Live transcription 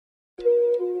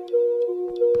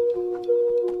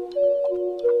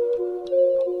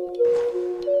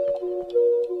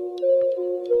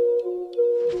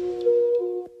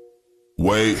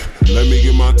Hey, let me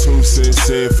get my 2 cents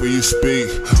in for you speak.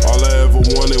 All I ever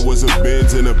wanted was a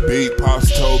Benz and a beat.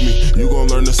 Pops told me, you gon'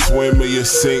 learn to swim or you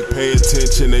sink. Pay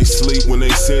attention, they sleep when they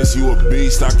sense you a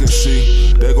beast. I can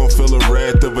see, they gon' feel the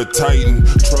wrath of a titan.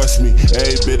 Trust me,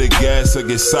 every bit of gas I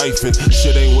get siphoned.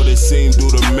 Shit ain't what it seemed,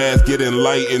 do the math, get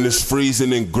enlightened. It's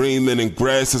freezing in Greenland and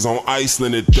grass is on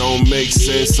Iceland. It don't make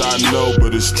sense, I know,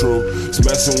 but it's true. It's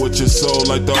messing with your soul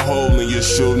like the hole in your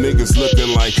shoe. Niggas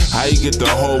looking like, how you get the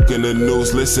Hulk in the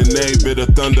news? Listen, every bit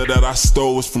of thunder that I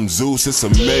stole was from Zeus, it's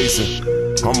amazing.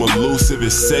 I'm elusive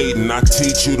as Satan, I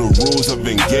teach you the rules of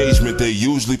engagement. They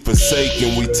usually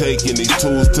forsaken, we taking these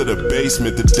tools to the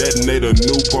basement to detonate a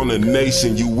nuke on the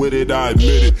nation. You with it, I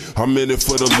admit it, I'm in it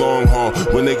for the long haul.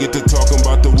 When they get to talking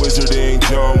about the wizard, they ain't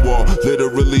John Wall.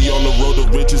 Literally on the road to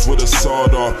riches with a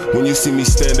sawed off. When you see me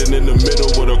standing in the middle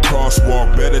with a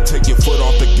crosswalk, better take your foot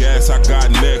off the gas, I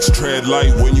got next. Tread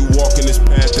light when you walk in this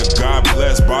path that God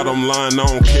bless. Bottom line, I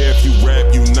don't care if you rap,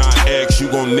 you not X.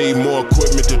 You gon' need more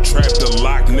equipment to trap the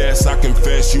Loch Ness. I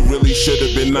confess, you really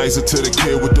should've been nicer to the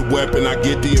kid with the weapon. I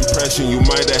get the impression you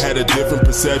might've had a different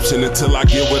perception. Until I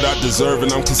get what I deserve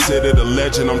and I'm considered a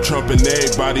legend. I'm trumping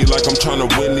everybody like I'm trying to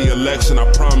win the election. I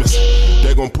promise,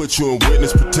 they gon' put you in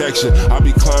witness protection. I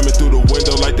be climbing through the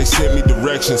window like they sent me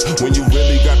directions. When you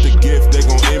really got the gift, they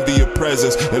gon' envy your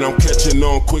presence. And I'm catching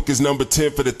on quick as number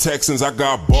 10 for the Texans. I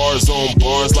got bars on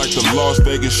bars like the Las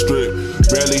Vegas Strip.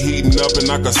 Barely heating up and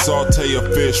I can saute a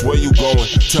fish. Where you going?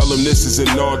 Tell them this is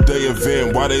an all-day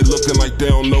event. Why they looking like they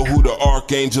don't know who the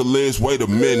archangel is? Wait a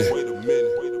minute.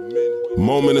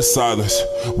 Moment of silence.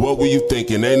 What were you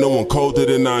thinking? Ain't no one colder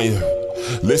than I am.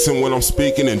 Listen when I'm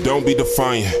speaking and don't be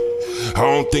defiant. I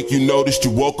don't think you noticed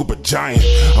you woke up a giant.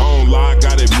 I don't lie,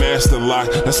 got it master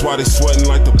lock. That's why they sweating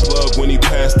like the plug when he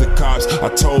passed the cops. I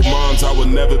told moms I would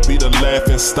never be the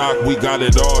laughing stock. We got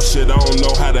it all, shit, I don't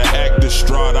know how to act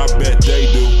distraught. I bet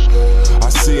they do. I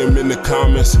see them in the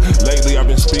comments. Lately I've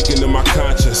been speaking to my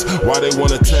conscience. Why they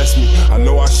wanna test me? I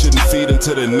know I shouldn't feed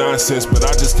into the nonsense, but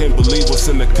I just can't believe what's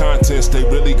in the contents. They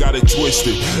really got it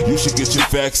twisted. You should get your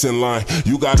facts in line.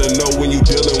 You gotta know when you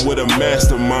dealing with a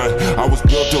mastermind. I was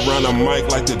built around a mic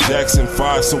like the Jackson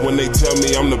 5, so when they tell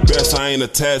me I'm the best, I ain't a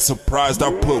tad surprised.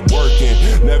 I put work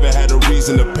in, never had a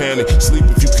reason to panic. Sleep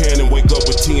if you can and wake up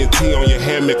with TNT on your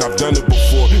hammock. I've done it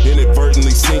before,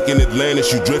 inadvertently sinking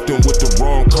Atlantis. You drifting with the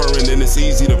wrong current and it's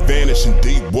easy to vanish in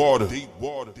deep water.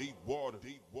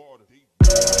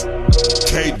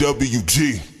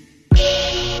 KWG.